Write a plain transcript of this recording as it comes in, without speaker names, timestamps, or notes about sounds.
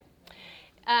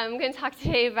I'm going to talk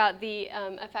today about the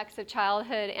effects of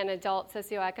childhood and adult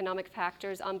socioeconomic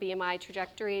factors on BMI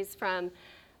trajectories from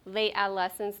late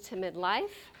adolescence to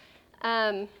midlife.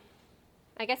 I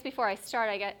guess before I start,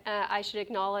 I should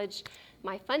acknowledge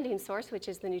my funding source, which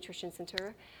is the Nutrition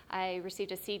Center. I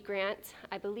received a seed grant,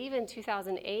 I believe in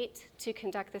 2008, to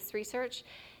conduct this research.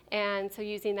 And so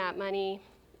using that money,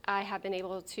 I have been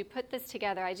able to put this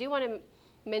together. I do want to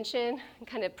mention,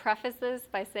 kind of preface this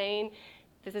by saying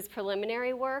this is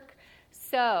preliminary work.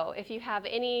 So if you have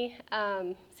any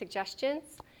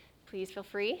suggestions, please feel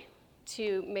free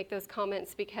to make those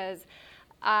comments, because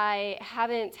I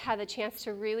haven't had the chance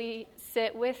to really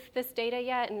sit with this data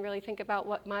yet and really think about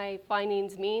what my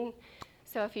findings mean.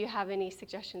 So if you have any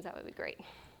suggestions, that would be great.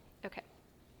 Okay.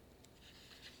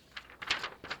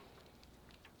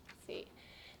 Let's see.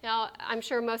 Now, I'm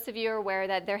sure most of you are aware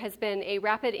that there has been a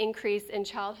rapid increase in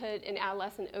childhood and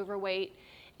adolescent overweight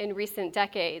in recent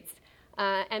decades.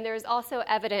 And there's also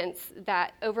evidence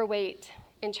that overweight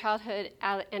in childhood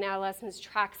and adolescence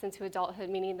tracks into adulthood,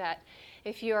 meaning that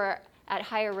if you're at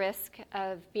higher risk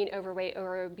of being overweight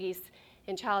or obese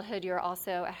in childhood, you're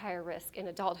also at higher risk in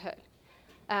adulthood.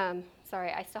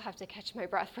 Sorry, I still have to catch my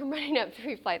breath from running up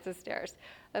 3 flights of stairs.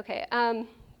 Okay.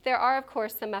 There are, of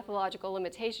course, some methodological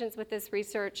limitations with this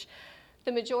research.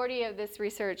 The majority of this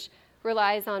research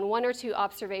relies on 1 or 2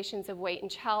 observations of weight in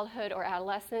childhood or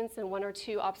adolescence and 1 or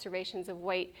 2 observations of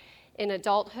weight in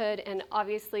adulthood. And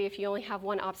obviously, if you only have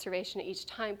 1 observation at each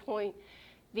time point,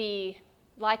 the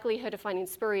likelihood of finding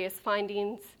spurious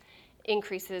findings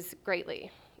increases greatly.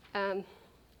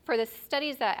 For the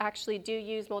studies that actually do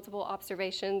use multiple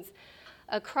observations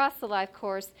across the life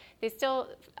course, they still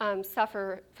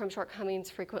suffer from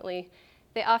shortcomings frequently.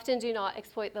 They often do not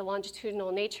exploit the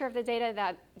longitudinal nature of the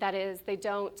data. That is, they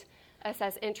don't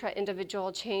assess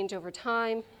intra-individual change over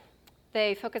time.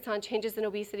 They focus on changes in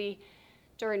obesity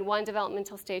during one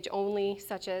developmental stage only,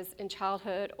 such as in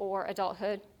childhood or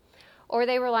adulthood. Or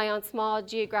they rely on small,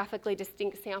 geographically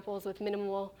distinct samples with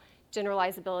minimal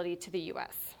generalizability to the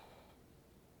U.S.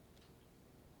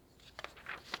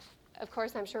 Of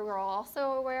course, I'm sure we're all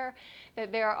also aware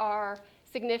that there are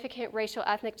significant racial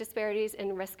ethnic disparities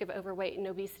in risk of overweight and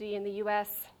obesity in the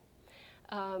U.S.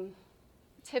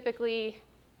 Typically,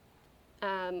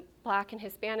 Black and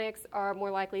Hispanics are more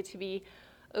likely to be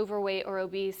overweight or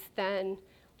obese than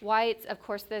whites. Of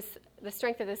course, the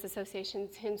strength of this association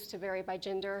tends to vary by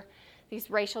gender. These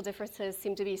racial differences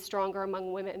seem to be stronger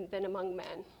among women than among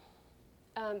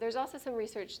men. There's also some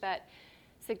research that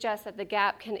suggests that the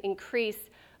gap can increase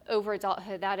over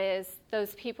adulthood. That is,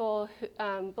 those people,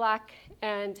 Black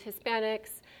and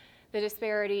Hispanics, the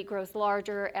disparity grows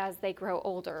larger as they grow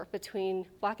older between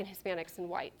Black and Hispanics and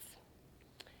whites.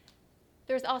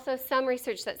 There's also some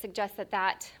research that suggests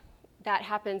that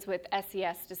happens with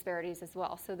SES disparities as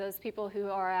well. So those people who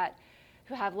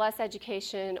have less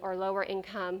education or lower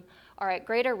income are at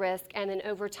greater risk, and then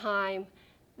over time,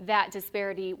 that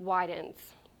disparity widens.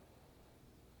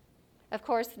 Of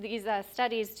course, these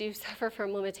studies do suffer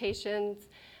from limitations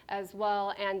as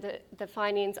well, and the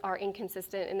findings are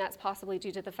inconsistent, and that's possibly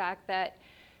due to the fact that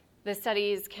the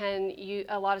studies a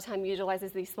lot of time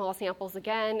utilizes these small samples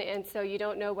again, and so you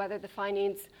don't know whether the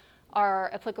findings are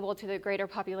applicable to the greater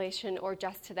population or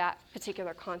just to that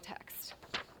particular context.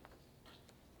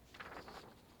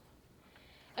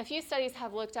 A few studies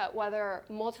have looked at whether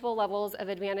multiple levels of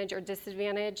advantage or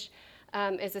disadvantage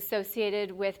is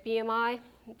associated with BMI.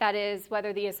 That is,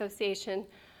 whether the association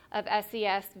of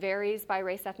SES varies by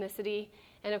race ethnicity.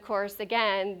 And of course,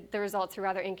 again, the results are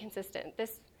rather inconsistent.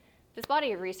 This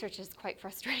body of research is quite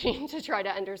frustrating to try to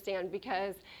understand,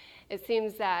 because it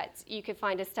seems that you could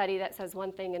find a study that says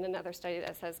one thing and another study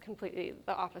that says completely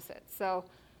the opposite. So,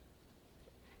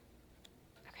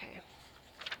 okay.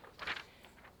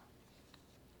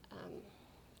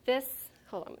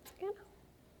 Hold on one second.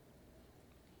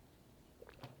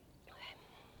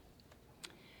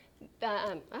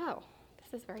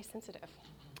 This is very sensitive.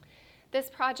 This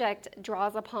project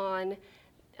draws upon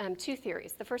 2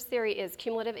 theories. The first theory is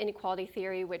cumulative inequality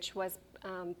theory, which was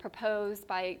proposed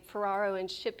by Ferraro and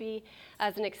Shippey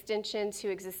as an extension to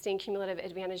existing cumulative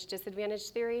advantage-disadvantage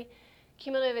theory.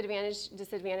 Cumulative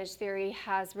advantage-disadvantage theory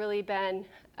has really been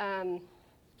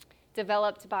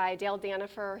developed by Dale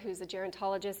Danifer, who's a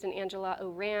gerontologist, and Angela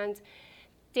O'Rand.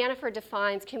 Danifer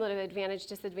defines cumulative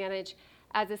advantage-disadvantage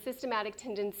as a systematic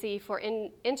tendency for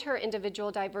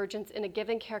inter-individual divergence in a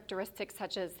given characteristic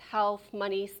such as health,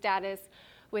 money, status,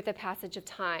 with the passage of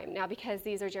time. Now, because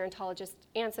these are gerontologists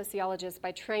and sociologists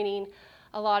by training,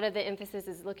 a lot of the emphasis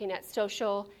is looking at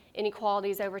social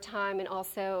inequalities over time, and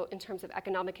also in terms of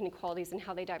economic inequalities and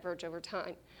how they diverge over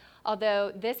time,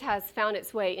 although this has found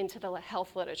its way into the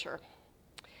health literature.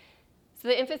 So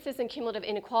the emphasis in cumulative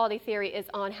inequality theory is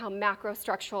on how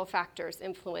macrostructural factors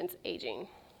influence aging.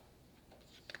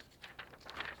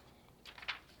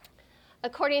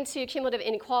 According to cumulative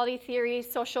inequality theory,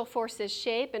 social forces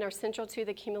shape and are central to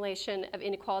the accumulation of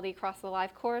inequality across the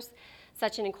life course.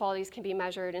 Such inequalities can be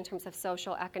measured in terms of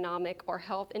social, economic, or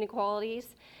health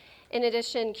inequalities. In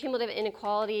addition, cumulative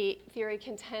inequality theory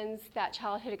contends that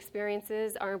childhood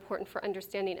experiences are important for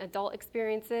understanding adult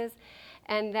experiences,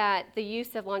 and that the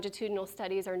use of longitudinal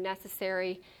studies are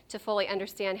necessary to fully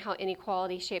understand how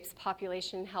inequality shapes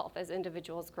population health as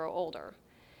individuals grow older.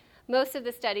 Most of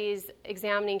the studies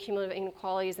examining cumulative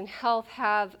inequalities in health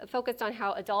have focused on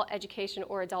how adult education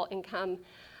or adult income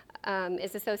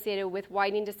is associated with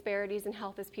widening disparities in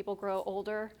health as people grow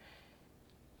older.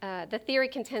 The theory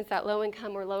contends that low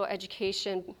income or low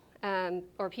education,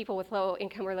 or people with low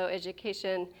income or low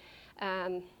education,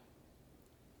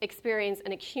 experience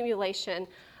an accumulation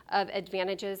of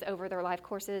advantages over their life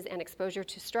courses and exposure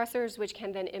to stressors, which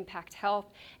can then impact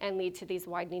health and lead to these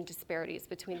widening disparities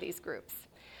between these groups.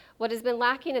 What has been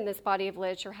lacking in this body of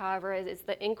literature, however, is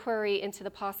the inquiry into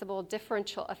the possible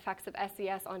differential effects of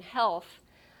SES on health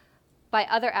by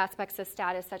other aspects of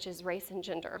status, such as race and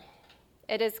gender.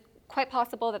 It is quite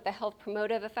possible that the health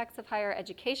promotive effects of higher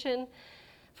education,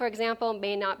 for example,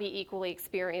 may not be equally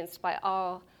experienced by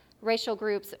all racial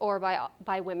groups or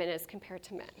by women as compared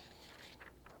to men.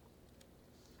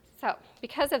 So,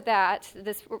 because of that,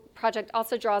 this project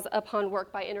also draws upon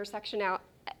work by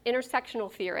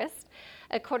intersectional theorists.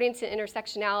 According to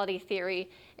intersectionality theory,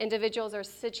 individuals are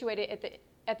situated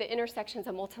at the intersections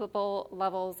of multiple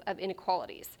levels of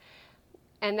inequalities,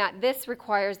 and that this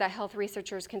requires that health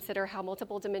researchers consider how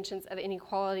multiple dimensions of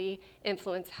inequality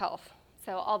influence health.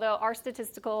 So although our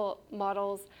statistical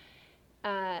models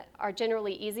are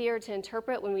generally easier to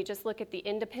interpret when we just look at the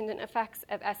independent effects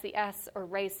of SES or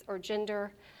race or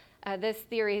gender, this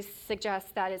theory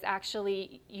suggests that is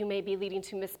actually you may be leading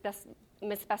to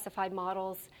misspecified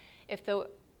models if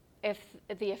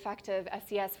the effect of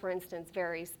SES, for instance,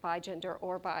 varies by gender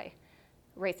or by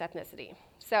race ethnicity.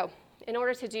 So in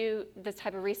order to do this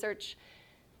type of research,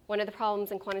 one of the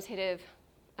problems in quantitative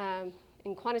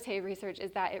research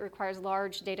is that it requires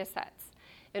large data sets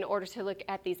in order to look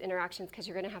at these interactions, because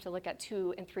you're going to have to look at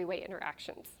 2- and 3-way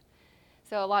interactions.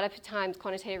 So a lot of times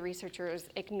quantitative researchers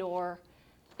ignore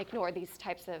these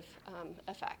types of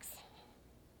effects.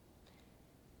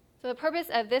 So the purpose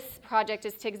of this project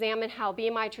is to examine how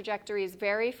BMI trajectories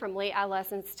vary from late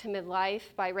adolescence to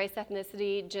midlife by race,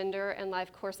 ethnicity, gender, and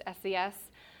life course SES.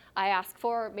 I ask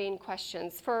 4 main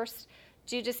questions. First,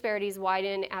 do disparities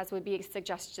widen as would be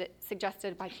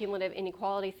suggested by cumulative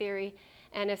inequality theory?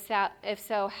 And if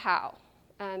so, how?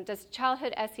 Does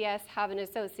childhood SES have an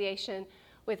association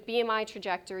with BMI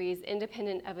trajectories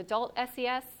independent of adult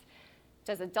SES?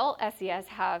 Does adult SES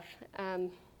have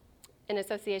an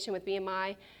association with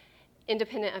BMI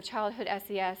independent of childhood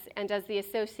SES? And does the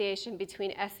association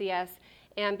between SES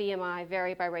and BMI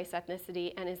vary by race,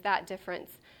 ethnicity? And is that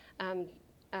difference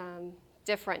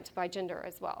different by gender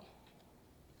as well?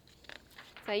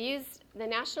 So I used the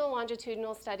National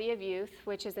Longitudinal Study of Youth,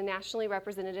 which is a nationally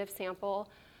representative sample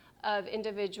of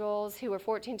individuals who were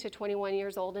 14 to 21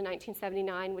 years old in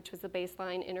 1979, which was the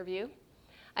baseline interview.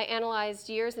 I analyzed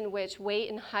years in which weight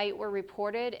and height were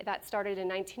reported. That started in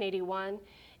 1981.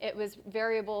 It was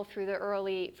variable through the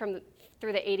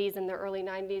 80s and the early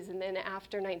 90s, and then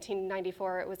after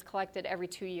 1994, it was collected every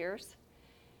 2 years.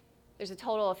 There's a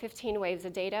total of 15 waves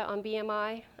of data on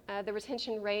BMI. The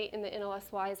retention rate in the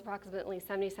NLSY is approximately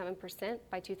 77%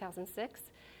 by 2006.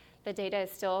 The data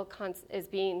is still is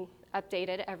being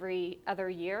updated every other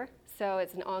year, so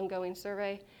it's an ongoing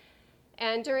survey.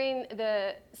 And during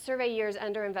the survey years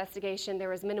under investigation, there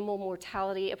was minimal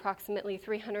mortality. Approximately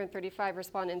 335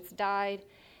 respondents died,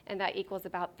 and that equals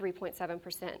about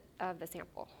 3.7% of the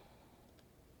sample.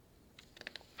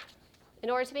 In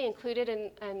order to be included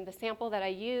in the sample that I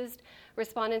used,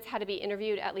 respondents had to be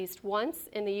interviewed at least once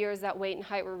in the years that weight and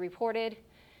height were reported.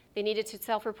 They needed to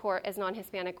self-report as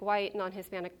non-Hispanic white,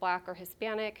 non-Hispanic black, or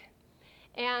Hispanic.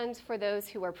 And for those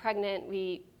who were pregnant,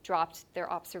 we dropped their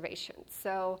observations.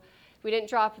 So we didn't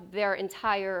drop their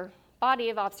entire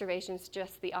body of observations,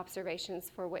 just the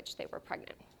observations for which they were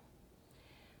pregnant.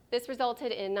 This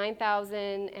resulted in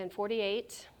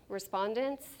 9,048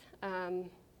 respondents.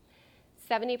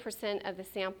 70% of the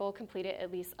sample completed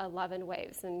at least 11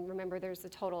 waves. And remember, there's a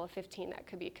total of 15 that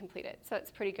could be completed. So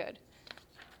it's pretty good.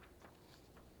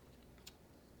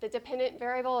 The dependent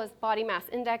variable is body mass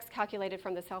index, calculated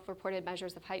from the self-reported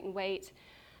measures of height and weight.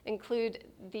 Include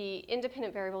the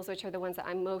independent variables, which are the ones that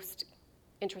I'm most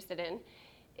interested in,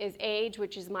 is age,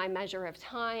 which is my measure of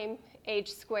time, age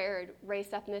squared, race,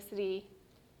 ethnicity,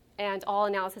 and all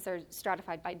analysis are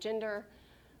stratified by gender.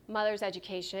 Mother's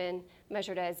education,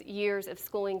 measured as years of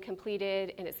schooling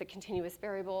completed, and it's a continuous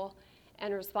variable.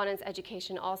 And respondent's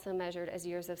education, also measured as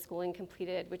years of schooling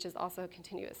completed, which is also a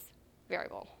continuous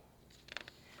variable.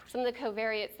 Some of the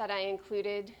covariates that I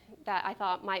included that I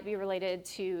thought might be related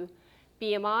to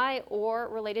BMI or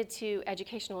related to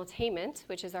educational attainment,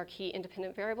 which is our key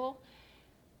independent variable,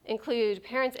 include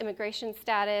parents' immigration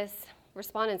status,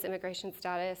 respondents' immigration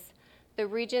status, the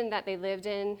region that they lived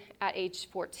in at age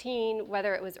 14,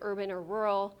 whether it was urban or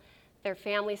rural, their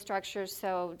family structures,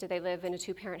 so did they live in a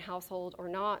two-parent household or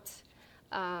not,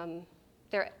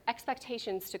 their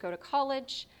expectations to go to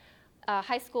college,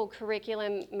 high school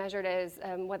curriculum measured as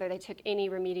whether they took any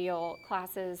remedial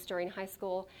classes during high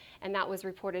school, and that was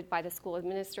reported by the school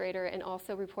administrator, and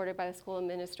also reported by the school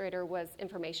administrator was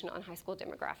information on high school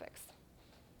demographics.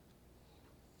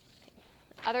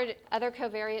 Other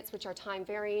covariates, which are time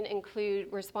varying,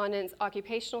 include respondents'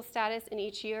 occupational status in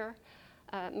each year,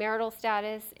 marital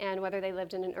status, and whether they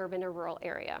lived in an urban or rural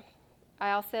area.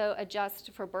 I also adjust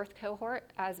for birth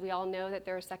cohort, as we all know that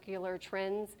there are secular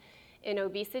trends in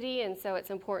obesity, and so it's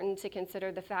important to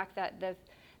consider the fact that the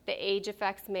age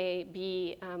effects may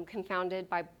be confounded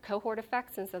by cohort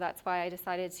effects, and so that's why I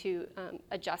decided to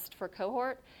adjust for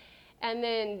cohort. And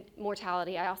then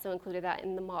mortality, I also included that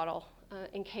in the model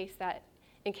in case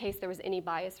there was any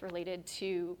bias related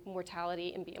to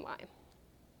mortality and BMI.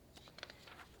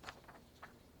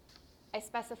 I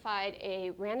specified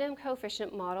a random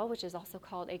coefficient model, which is also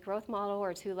called a growth model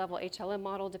or a two-level HLM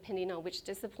model, depending on which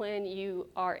discipline you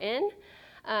are in.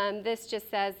 This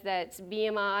just says that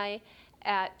BMI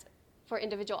for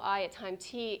individual I at time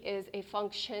t is a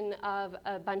function of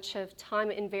a bunch of time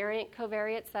invariant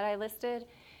covariates that I listed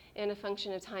and a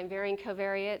function of time varying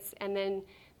covariates. And then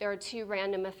there are two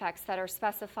random effects that are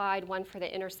specified, one for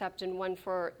the intercept and one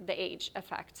for the age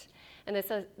effect. And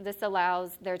this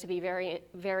allows there to be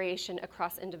variation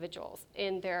across individuals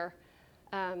in their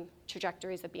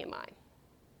trajectories of BMI.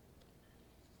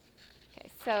 Okay,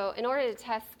 so in order to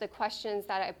test the questions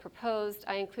that I proposed,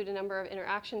 I include a number of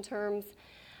interaction terms.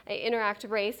 I interact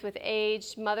race with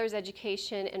age, mother's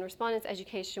education, and respondent's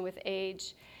education with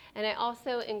age. And I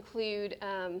also include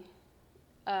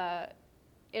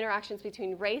interactions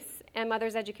between race and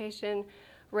mother's education,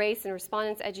 race and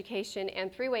respondent's education,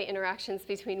 and three-way interactions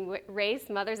between race,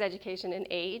 mother's education, and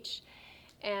age,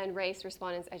 and race,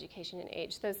 respondent's education, and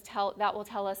age. That will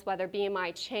tell us whether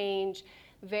BMI change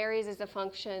varies as a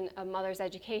function of mother's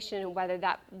education and whether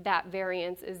that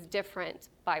variance is different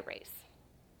by race.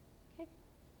 Okay.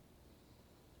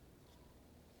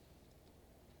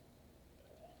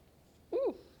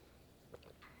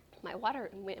 My water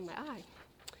went in my eye.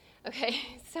 Okay,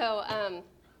 so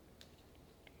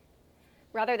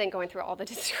rather than going through all the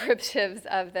descriptives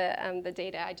of the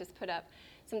data, I just put up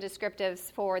some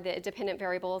descriptives for the dependent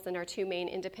variables and our two main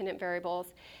independent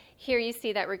variables. Here you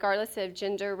see that regardless of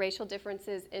gender, racial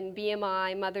differences in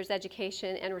BMI, mother's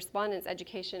education, and respondent's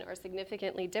education are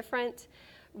significantly different.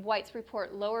 Whites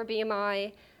report lower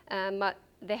BMI.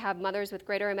 They have mothers with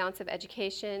greater amounts of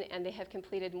education, and they have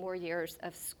completed more years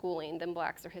of schooling than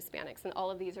blacks or Hispanics, and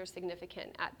all of these are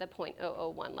significant at the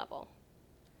 0.001 level.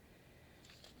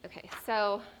 Okay,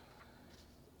 so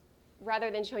rather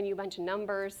than showing you a bunch of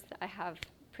numbers, I have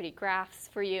pretty graphs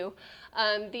for you.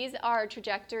 These are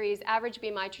trajectories, average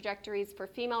BMI trajectories for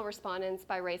female respondents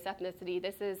by race ethnicity.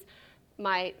 This is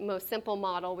my most simple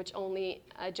model, which only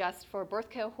adjusts for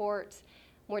birth cohort,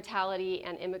 mortality,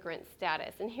 and immigrant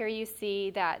status. And here you see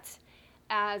that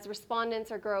as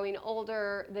respondents are growing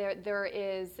older, there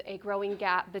is a growing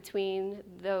gap between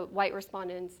the white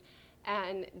respondents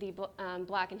and the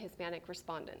black and Hispanic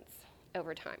respondents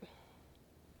over time.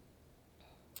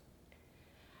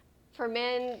 For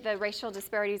men, the racial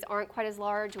disparities aren't quite as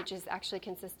large, which is actually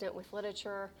consistent with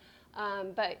literature,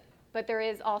 but there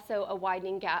is also a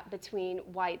widening gap between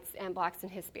whites and blacks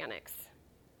and Hispanics,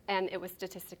 and it was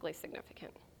statistically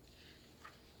significant.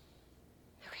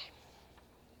 Okay.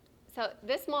 So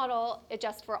this model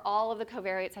adjusts for all of the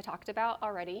covariates I talked about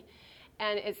already,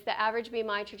 and it's the average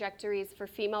BMI trajectories for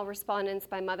female respondents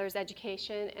by mother's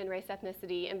education and race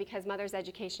ethnicity, and because mother's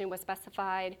education was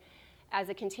specified as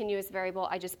a continuous variable,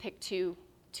 I just picked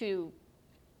two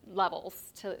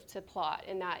levels to plot,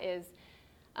 and that is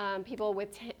people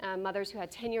with mothers who had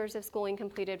 10 years of schooling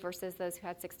completed versus those who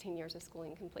had 16 years of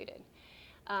schooling completed.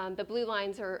 The blue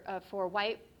lines are for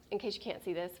white in case you can't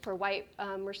see this, for white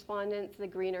respondents, the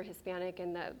green are Hispanic,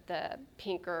 and the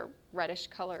pink or reddish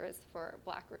color is for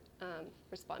black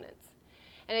respondents.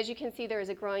 And as you can see, there is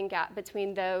a growing gap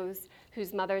between those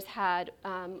whose mothers had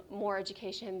more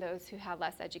education, those who had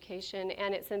less education,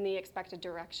 and it's in the expected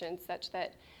direction such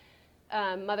that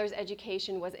mother's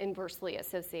education was inversely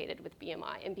associated with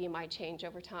BMI and BMI change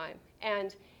over time.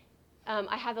 And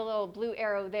I have the little blue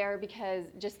arrow there because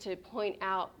just to point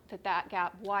out that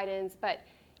gap widens, but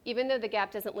even though the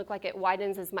gap doesn't look like it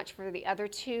widens as much for the other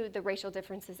two, the racial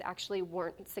differences actually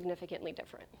weren't significantly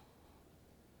different.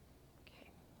 Okay.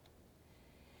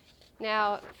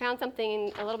 Now, found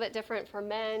something a little bit different for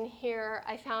men here.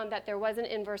 I found that there was an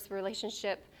inverse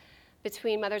relationship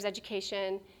between mother's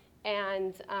education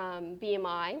and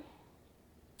BMI,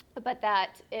 but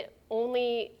that it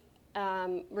only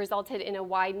resulted in a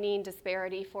widening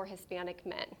disparity for Hispanic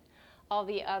men. All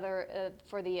the other,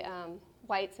 for the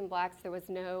whites and blacks, there was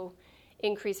no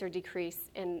increase or decrease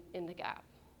in the gap.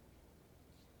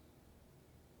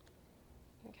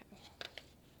 Okay.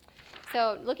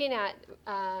 So looking at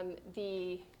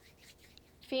the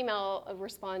female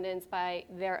respondents by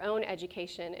their own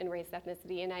education and race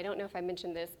ethnicity, and I don't know if I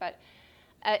mentioned this, but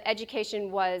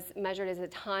education was measured as a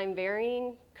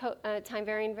time-varying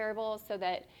variable, so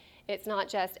that it's not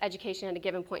just education at a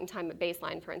given point in time at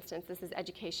baseline, for instance. This is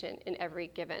education in every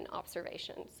given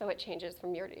observation, so it changes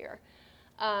from year to year.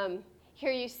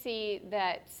 Here you see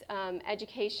that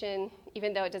education,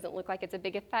 even though it doesn't look like it's a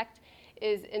big effect,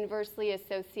 is inversely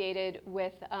associated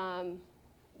with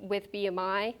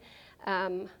BMI.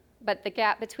 But the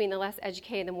gap between the less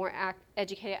educated and the more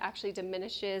educated actually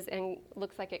diminishes and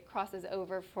looks like it crosses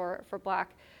over for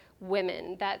black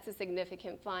women. That's a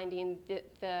significant finding.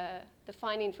 The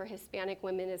finding for Hispanic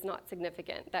women is not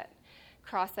significant. That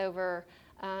crossover,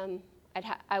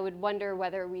 I would wonder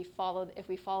whether if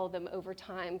we followed them over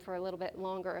time for a little bit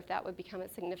longer, if that would become a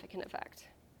significant effect.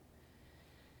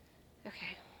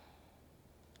 Okay.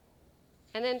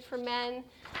 And then for men,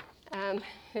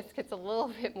 this gets a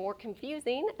little bit more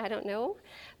confusing, I don't know,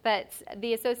 but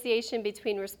the association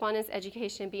between respondents'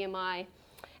 education, BMI,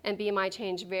 and BMI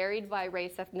change varied by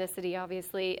race, ethnicity,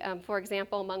 obviously. For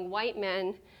example, among white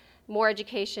men, more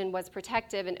education was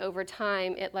protective, and over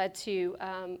time, it led to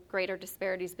greater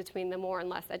disparities between the more and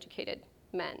less educated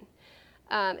men.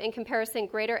 In comparison,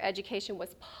 greater education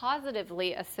was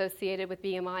positively associated with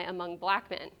BMI among black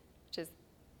men, which is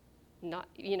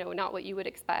not what you would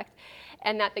expect,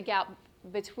 and that the gap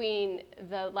between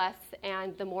the less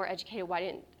and the more educated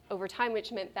widened over time,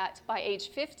 which meant that by age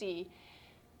 50,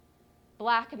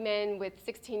 black men with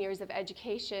 16 years of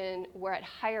education were at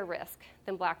higher risk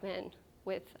than black men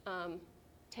with 10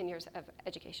 years of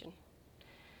education.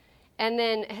 And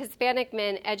then Hispanic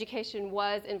men, education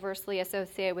was inversely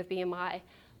associated with BMI,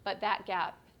 but that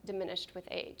gap diminished with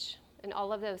age. And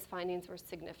all of those findings were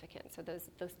significant, so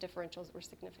those differentials were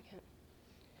significant.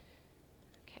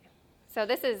 Okay, so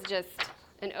this is just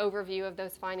an overview of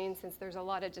those findings since there's a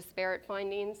lot of disparate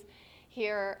findings.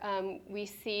 Here we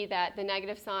see that the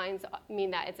negative signs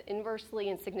mean that it's inversely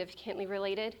and significantly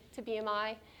related to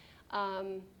BMI.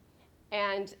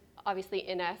 And obviously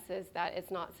NS is that it's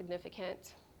not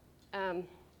significant.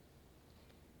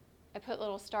 I put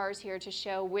little stars here to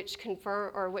show which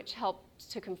helped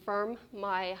to confirm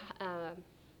my,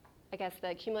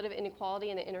 the cumulative inequality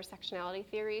and the intersectionality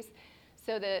theories.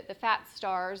 So the fat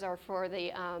stars are for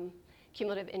the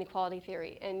cumulative inequality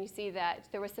theory. And you see that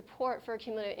there was support for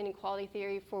cumulative inequality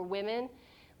theory for women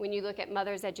when you look at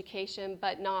mother's education,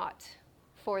 but not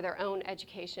for their own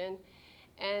education.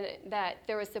 And that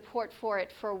there was support for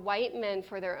it for white men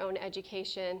for their own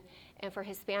education and for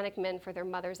Hispanic men for their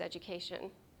mother's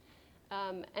education.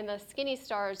 And the skinny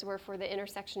stars were for the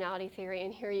intersectionality theory.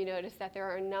 And here you notice that there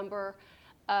are a number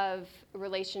of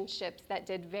relationships that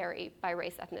did vary by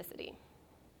race, ethnicity.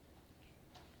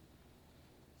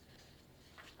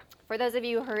 For those of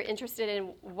you who are interested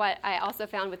in what I also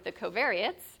found with the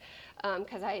covariates,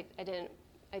 because I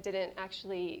didn't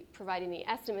actually provide any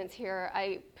estimates here,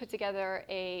 I put together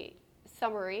a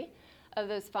summary of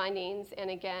those findings. And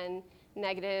again, the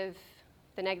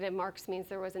negative marks means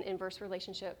there was an inverse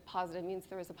relationship. Positive means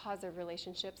there was a positive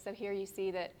relationship. So here you see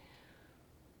that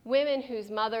women whose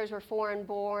mothers were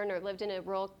foreign-born or lived in a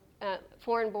rural,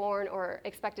 foreign-born or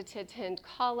expected to attend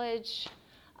college,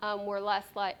 were less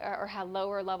or had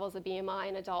lower levels of BMI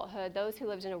in adulthood. Those who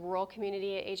lived in a rural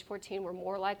community at age 14 were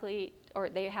more likely, or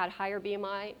they had higher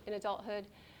BMI in adulthood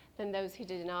than those who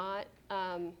did not.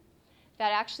 That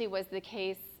actually was the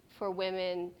case for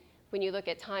women when you look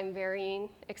at time-varying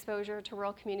exposure to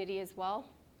rural community as well.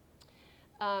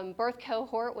 Birth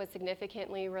cohort was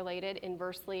significantly related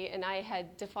inversely, and I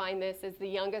had defined this as the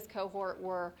youngest cohort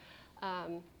were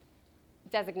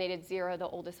designated 0. The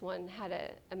oldest one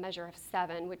had a measure of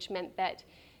 7, which meant that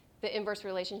the inverse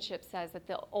relationship says that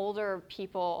the older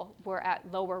people were at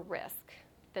lower risk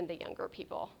than the younger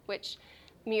people, which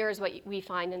mirrors what we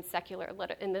find in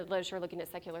the literature looking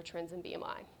at secular trends in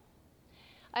BMI.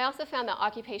 I also found that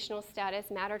occupational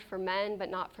status mattered for men, but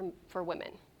not for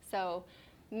women. So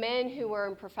men who were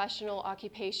in professional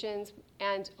occupations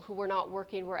and who were not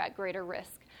working were at greater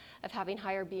risk of having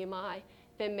higher BMI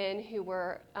than men who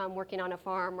were working on a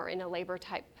farm or in a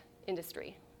labor-type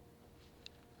industry.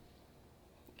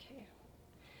 Okay.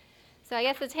 So I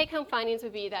guess the take-home findings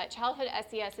would be that childhood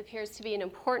SES appears to be an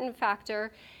important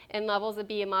factor in levels of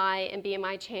BMI and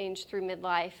BMI change through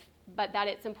midlife, but that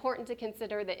it's important to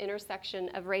consider the intersection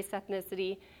of race,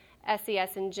 ethnicity,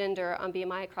 SES, and gender on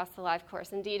BMI across the life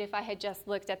course. Indeed, if I had just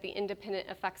looked at the independent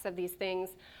effects of these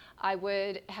things, I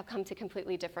would have come to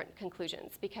completely different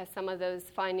conclusions because some of those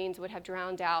findings would have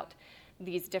drowned out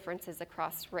these differences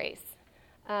across race.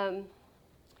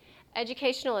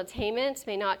 Educational attainment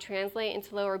may not translate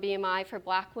into lower BMI for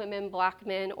Black women, Black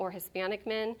men, or Hispanic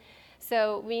men.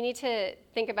 So we need to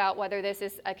think about whether this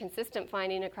is a consistent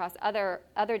finding across other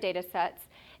data sets,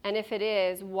 and if it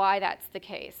is, why that's the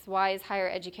case. Why is higher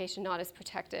education not as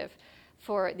protective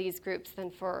for these groups than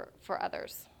for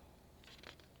others?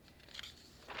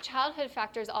 Childhood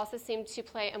factors also seem to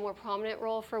play a more prominent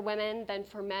role for women than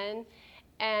for men,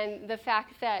 and the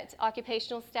fact that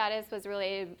occupational status was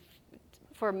related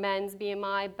for men's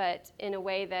BMI, but in a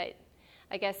way that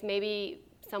I guess maybe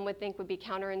some would think would be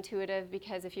counterintuitive,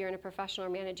 because if you're in a professional or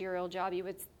managerial job, you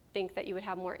would think that you would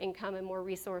have more income and more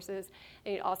resources,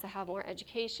 and you'd also have more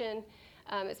education.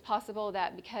 It's possible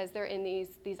that because they're in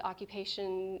these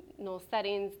occupational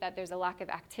settings that there's a lack of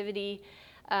activity,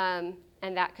 and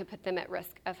that could put them at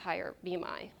risk of higher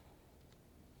BMI.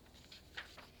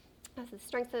 The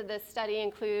strengths of this study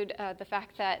include the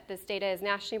fact that this data is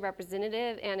nationally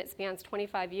representative and it spans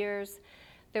 25 years.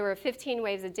 There were 15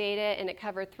 waves of data, and it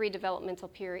covered 3 developmental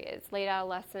periods: late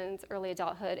adolescence, early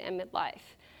adulthood, and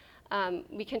midlife.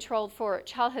 We controlled for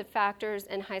childhood factors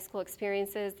and high school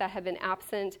experiences that have been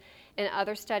absent in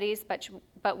other studies,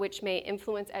 but which may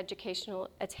influence educational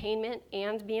attainment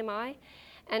and BMI.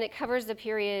 And it covers the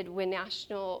period when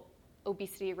national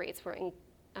obesity rates were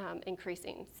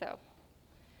increasing. So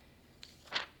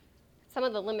some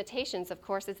of the limitations, of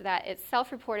course, is that it's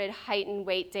self-reported height and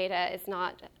weight data. It's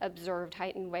not observed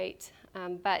height and weight.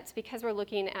 But because we're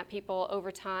looking at people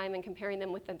over time and comparing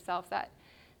them with themselves, that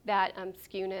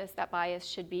skewness, that bias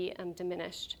should be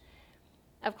diminished.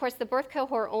 Of course, the birth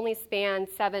cohort only spanned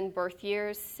 7 birth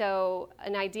years, so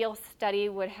an ideal study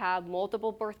would have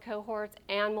multiple birth cohorts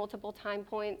and multiple time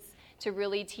points to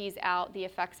really tease out the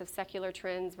effects of secular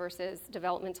trends versus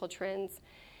developmental trends.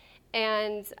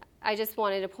 And I just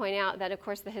wanted to point out that, of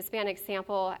course, the Hispanic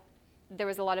sample, there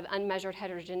was a lot of unmeasured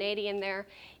heterogeneity in there.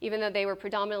 Even though they were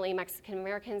predominantly Mexican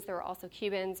Americans, there were also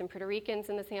Cubans and Puerto Ricans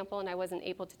in the sample, and I wasn't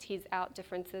able to tease out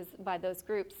differences by those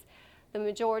groups. The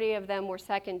majority of them were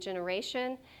second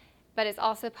generation, but it's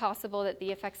also possible that the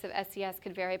effects of SES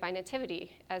could vary by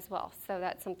nativity as well, so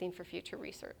that's something for future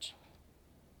research.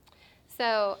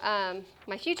 So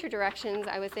my future directions,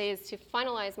 I would say, is to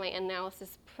finalize my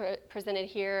analysis presented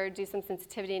here, do some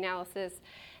sensitivity analysis,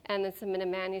 and then submit a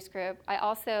manuscript. I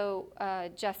also I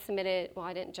submitted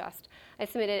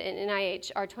an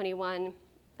NIH R21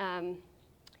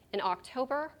 in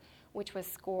October, which was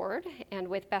scored, and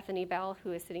with Bethany Bell,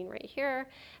 who is sitting right here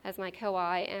as my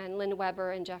co-I, and Lynn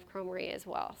Weber and Jeff Cromery as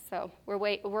well. So we're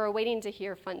waiting to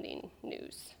hear funding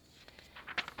news.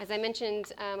 As I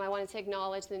mentioned, I wanted to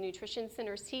acknowledge the Nutrition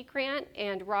Center Seat Grant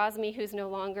and Rosmi, who's no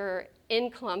longer in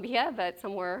Columbia, but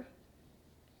somewhere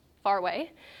far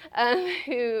away,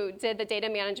 who did the data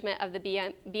management of the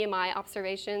BMI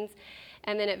observations.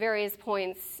 And then at various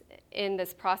points in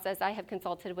this process, I have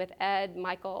consulted with Ed,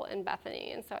 Michael, and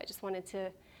Bethany. And so I just wanted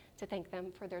to thank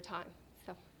them for their time.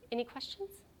 So any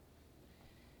questions?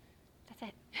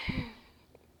 That's it.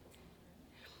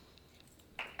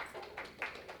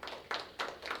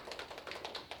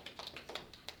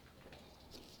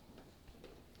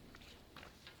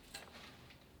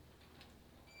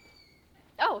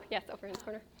 Oh, yes, over in the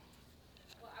corner.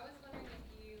 Well, I was wondering if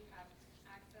you have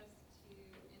access to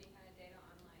any kind of data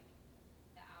on, like,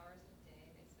 the hours of day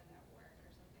they spend at work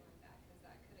or something like that, because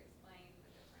that could explain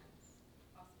the difference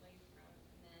possibly from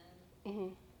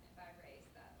men by race,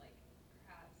 that, like,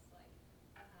 perhaps, like,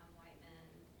 white men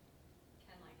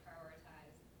can, like,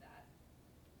 prioritize that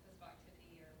physical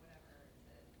activity or whatever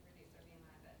to reduce their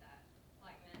BMI, but that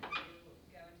black men who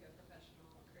go into a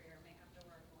professional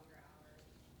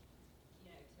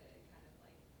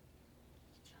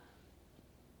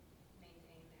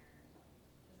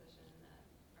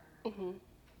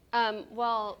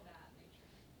Well, of that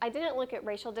nature? I didn't look at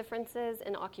racial differences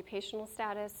in occupational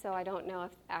status, so I don't know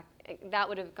if that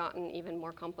would have gotten even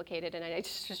more complicated, and I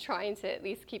just was trying to at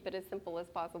least keep it as simple as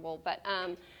possible. But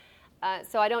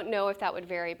so I don't know if that would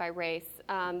vary by race.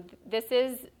 This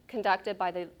is conducted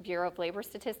by the Bureau of Labor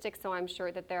Statistics, so I'm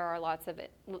sure that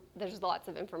there's lots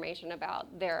of information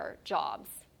about their jobs,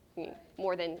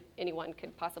 more than anyone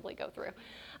could possibly go through.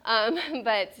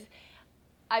 But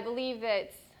I believe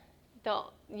that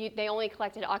they only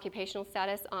collected occupational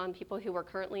status on people who were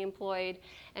currently employed,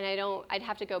 and I'd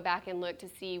have to go back and look to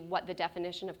see what the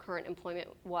definition of current employment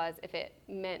was, if it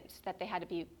meant that they had to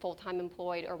be full-time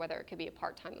employed or whether it could be a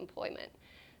part-time employment.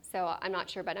 So I'm not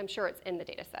sure, but I'm sure it's in the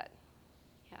data set.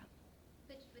 Yeah.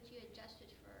 But you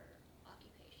adjusted for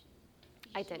occupation.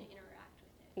 You I just didn't. didn't interact with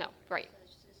it. No, right. So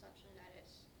it's just the assumption that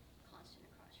it's constant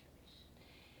across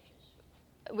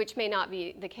race, Which may not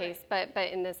be the case, Right. but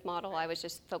in this model, I was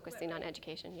just focusing Right. on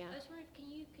education. Yeah. I was wondering,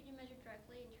 can you measure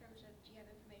directly in terms of, do you have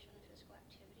information on physical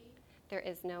activity? There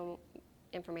is no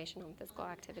information on physical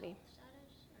on activity. health status,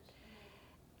 or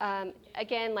something like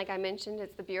Again, like I mentioned,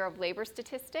 it's the Bureau of Labor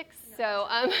Statistics. No.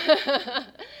 So,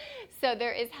 so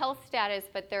there is health status,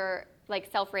 but they're like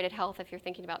self-rated health. If you're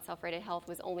thinking about self-rated health,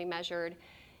 was only measured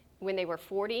when they were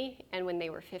 40 and when they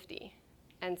were 50.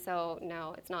 And so,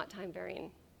 no, it's not time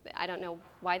varying. I don't know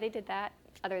why they did that,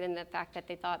 other than the fact that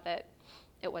they thought that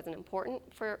it wasn't important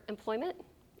for employment.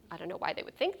 I don't know why they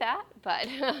would think that, but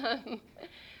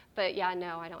but yeah,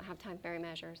 no, I don't have time varying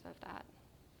measures of that.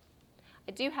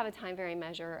 I do have a time varying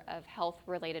measure of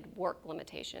health-related work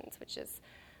limitations, which is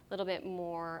a little bit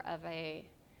more of a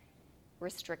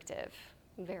restrictive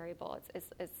variable. It's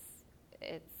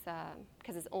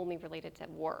because it's only related to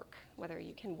work, whether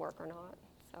you can work or not.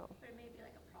 So But it may be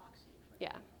like a proxy for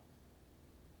yeah. the-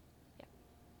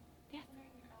 Yeah. I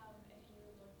was wondering if you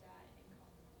looked at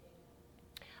income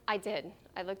data. I did.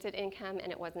 I looked at income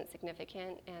and it wasn't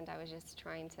significant, and I was just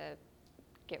trying to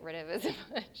get rid of as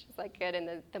much as I could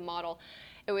in the model.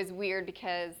 It was weird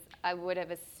because I would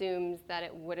have assumed that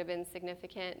it would have been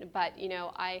significant, but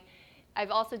I've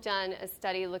also done a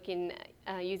study looking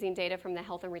using data from the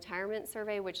Health and Retirement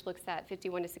Survey, which looks at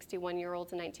 51 to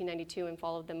 61-year-olds in 1992 and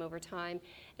followed them over time.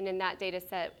 And in that data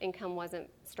set, income wasn't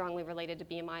strongly related to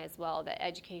BMI as well. That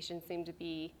education seemed to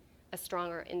be a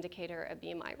stronger indicator of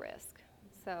BMI risk.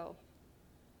 So,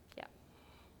 yeah.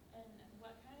 And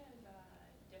what kind of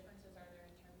differences are there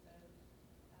in terms of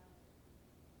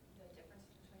the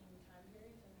differences between time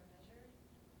periods when they're measured?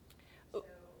 Oh. So,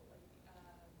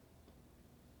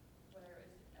 whether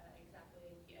it was exactly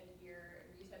a year,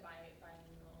 you said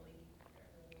biannually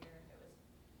earlier, it was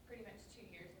pretty much 2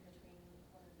 years in between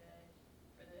one of the,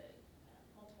 for the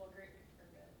multiple group, for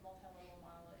the multi-level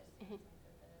model, it seems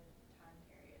like that the time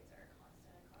periods are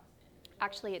constant across the individual.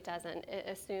 Actually, it doesn't.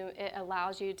 It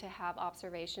allows you to have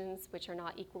observations which are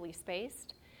not equally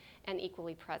spaced and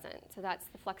equally present. So that's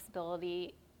the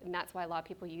flexibility, and that's why a lot of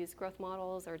people use growth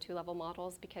models or two-level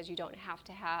models, because you don't have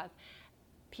to have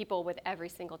people with every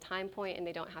single time point, and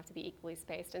they don't have to be equally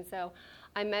spaced. And so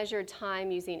I measured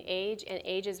time using age, and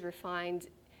age is refined.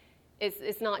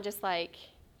 It's not just like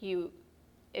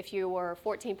if you were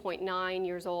 14.9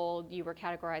 years old, you were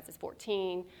categorized as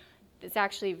 14. It's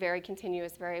actually a very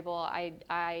continuous variable.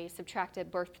 I subtracted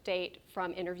birth date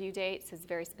from interview date, so it's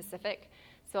very specific.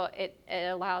 So it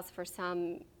allows for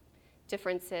some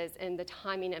differences in the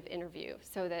timing of interview,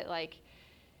 so that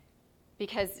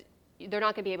because they're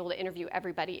not going to be able to interview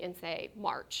everybody in, say,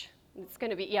 March. It's going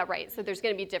to be, yeah, right. So there's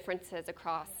going to be differences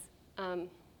across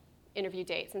interview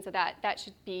dates, and so that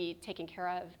should be taken care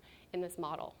of in this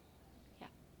model. Yeah.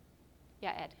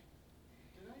 Yeah, Ed.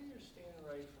 Did I understand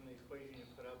right from the equation you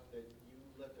put up that you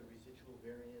let the residual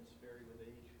variance vary with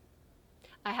age?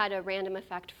 I had a random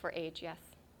effect for age, yes.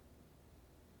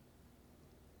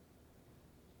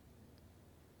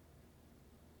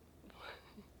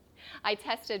 I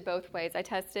tested both ways. I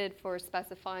tested for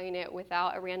specifying it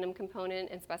without a random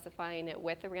component and specifying it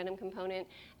with a random component,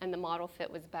 and the model fit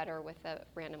was better with a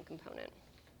random component.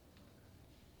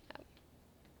 Yep.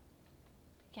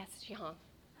 Yes, Jihan.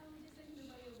 I was just thinking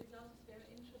about your results is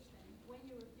very interesting. When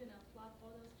you plot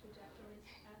all those trajectories,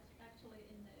 actually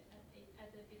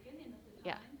at the beginning of the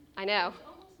Yeah, time, I know. there's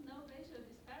almost no racial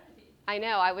disparity. I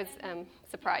know. I was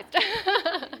surprised. Even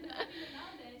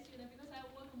nowadays, because I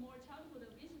work more childhood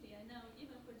obesity, I know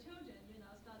even for children,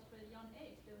 start from a young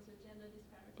age, there was a gender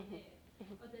disparity there,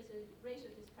 or there's a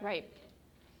racial disparity Right. there.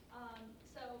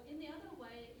 So in the other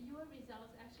way, your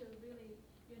results actually really,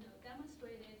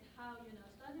 demonstrated how,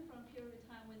 starting from a period of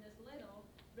time when there's little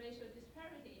racial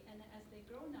disparity, and as they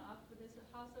grown up, this is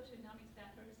how socioeconomic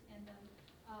status and then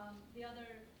the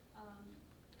other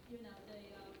the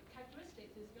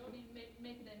characteristics is going to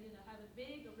make them, have a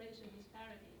big racial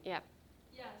disparity. Yep.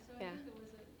 Yeah, so I think it was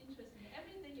interesting.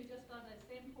 Everything you just got at the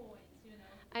same points.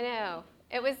 I know.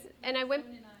 It was, and I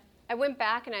went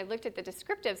back and I looked at the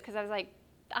descriptives because I was like,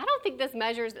 I don't think this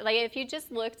measures, like if you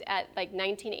just looked at like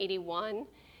 1981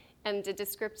 and the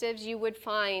descriptives, you would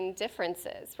find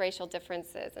differences, racial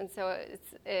differences. And so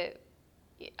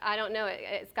I don't know,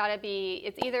 it's got to be,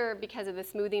 it's either because of the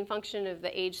smoothing function of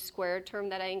the age squared term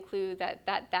that I include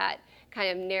that kind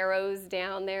of narrows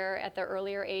down there at the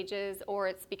earlier ages, or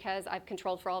it's because I've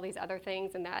controlled for all these other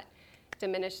things and that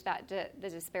diminished the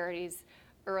disparities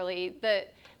early. The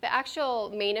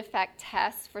actual main effect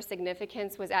test for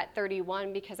significance was at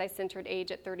 31 because I centered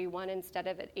age at 31 instead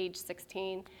of at age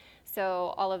 16.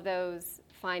 So all of those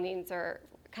findings are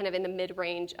kind of in the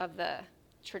mid-range of the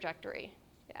trajectory.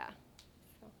 Yeah.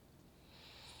 So.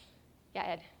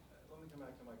 Yeah, Ed. Let me come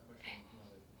back to my question now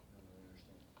that I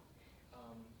understand.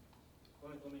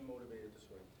 Let me motivate it this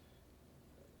way.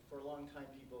 For a long time,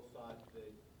 people thought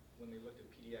that when they looked at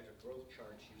pediatric growth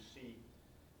charts, you see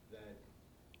that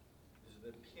there's the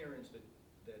appearance that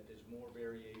there's more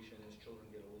variation as children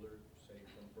get older, say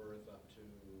from birth up to,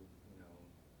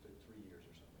 to 3 years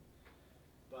or something.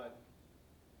 But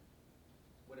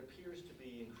what appears to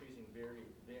be increasing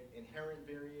inherent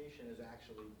variation is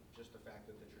actually just the fact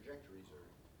that the trajectories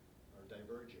are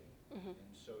diverging. Mm-hmm.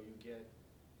 And so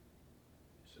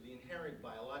the inherent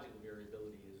biological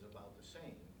variability is about the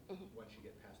same mm-hmm. once you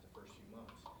get past the first few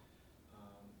months.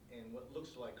 And what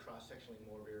looks like cross-sectionally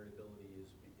more variability is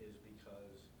because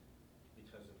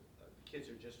of the kids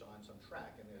are just on some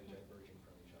track and they're diverging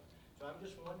from each other. So I'm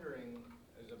just wondering,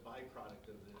 as a byproduct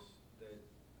of this, that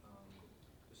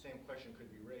the same question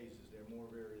could be raised: is there more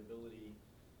variability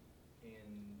in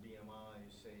BMI,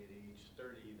 say at age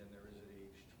 30, than there is at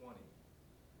age 20?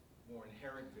 More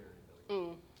inherent variability.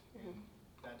 Mm-hmm. And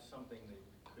that's something that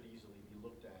could easily be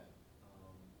looked at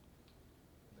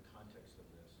in the context of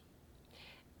this.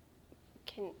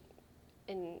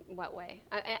 In what way?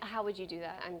 How would you do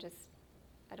that?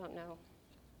 I don't know.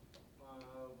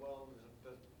 Well,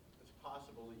 it's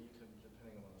possible that you could,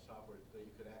 depending on the software, that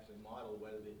you could actually model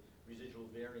whether the residual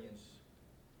variance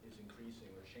is increasing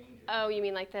or changing. Oh, you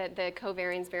mean like the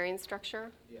covariance variance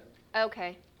structure? Yeah.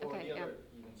 Okay. Or okay. the other,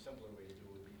 even simpler way to do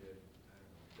it would be to,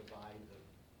 divide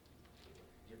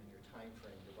given your time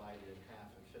frame, divide it in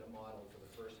half and fit a model for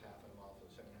the first half and a model for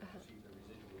the second half to see if the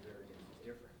residual variance is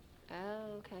different.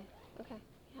 Oh, okay. Okay.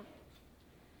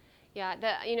 Yeah.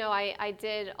 I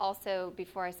did also,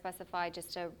 before I specified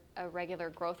just a regular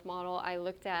growth model, I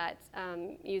looked at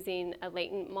using a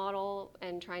latent model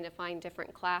and trying to find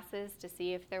different classes to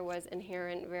see if there was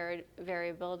inherent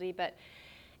variability, but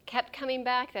kept coming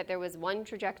back that there was one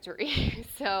trajectory.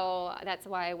 So that's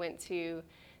why I went to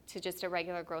just a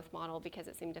regular growth model, because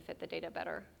it seemed to fit the data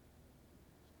better.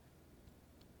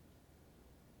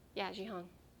 Yeah, Jihong.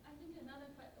 I think one other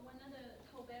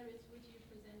covariance which you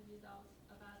present results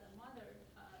about a mother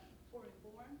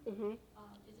foreign-born Mm-hmm.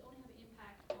 is only have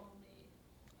impact on the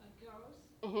girls,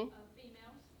 Mm-hmm.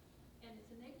 Females, and it's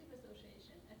a negative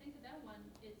association. I think that one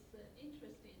is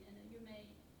interesting, and you may,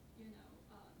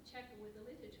 check with the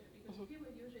literature, because mm-hmm.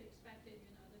 people usually expected,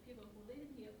 the people who live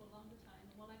here for a longer time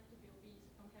are more likely to be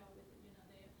obese compared with,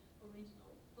 their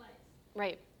original place.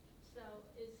 Right. So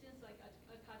it seems like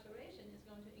acculturation is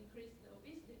going to increase the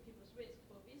obesity, people's risk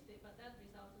for obesity, but that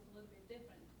result is a little bit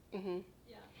different. Mm-hmm.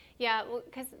 Yeah. Yeah, well,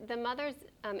 because the mother's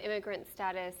immigrant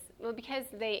status, because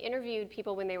they interviewed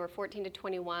people when they were 14 to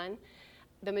 21,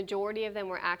 the majority of them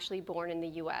were actually born in the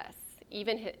U.S.,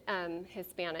 even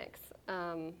Hispanics,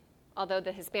 although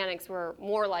the Hispanics were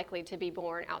more likely to be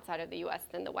born outside of the U.S.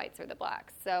 than the whites or the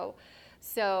blacks. So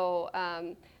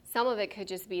some of it could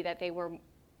just be that they were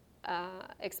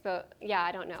exposed. Yeah,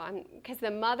 I don't know. Because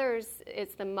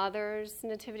it's the mother's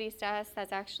nativity status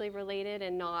that's actually related,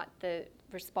 and not the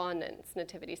respondent's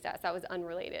nativity status. That was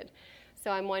unrelated. So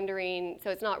I'm wondering,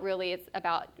 so it's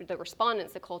about the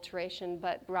respondent's acculturation,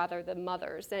 but rather the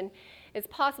mother's. And it's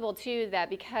possible, too, that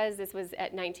because this was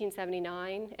at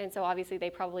 1979, and so obviously they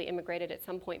probably immigrated at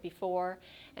some point before,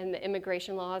 and the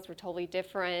immigration laws were totally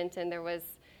different, and it was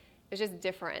just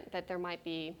different, that there might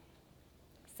be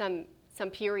some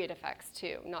period effects,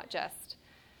 too, not just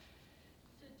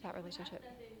that relationship.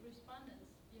 That the respondents,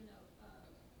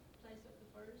 place of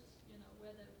the birth,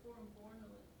 whether foreign-born or,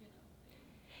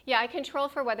 Yeah, I control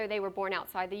for whether they were born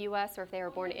outside the U.S. or if they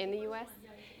were born in the U.S.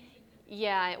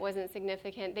 Yeah, it wasn't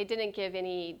significant. They didn't give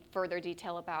any further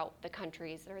detail about the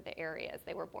countries or the areas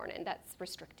they were born in. That's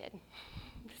restricted.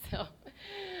 So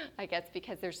I guess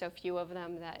because there's so few of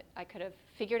them that I could have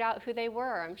figured out who they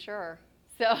were, I'm sure.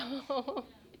 So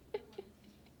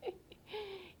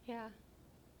Yeah.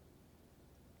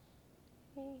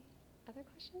 Any other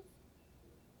questions?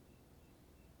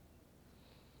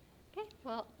 Okay,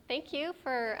 well, thank you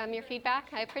for your feedback.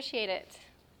 I appreciate it.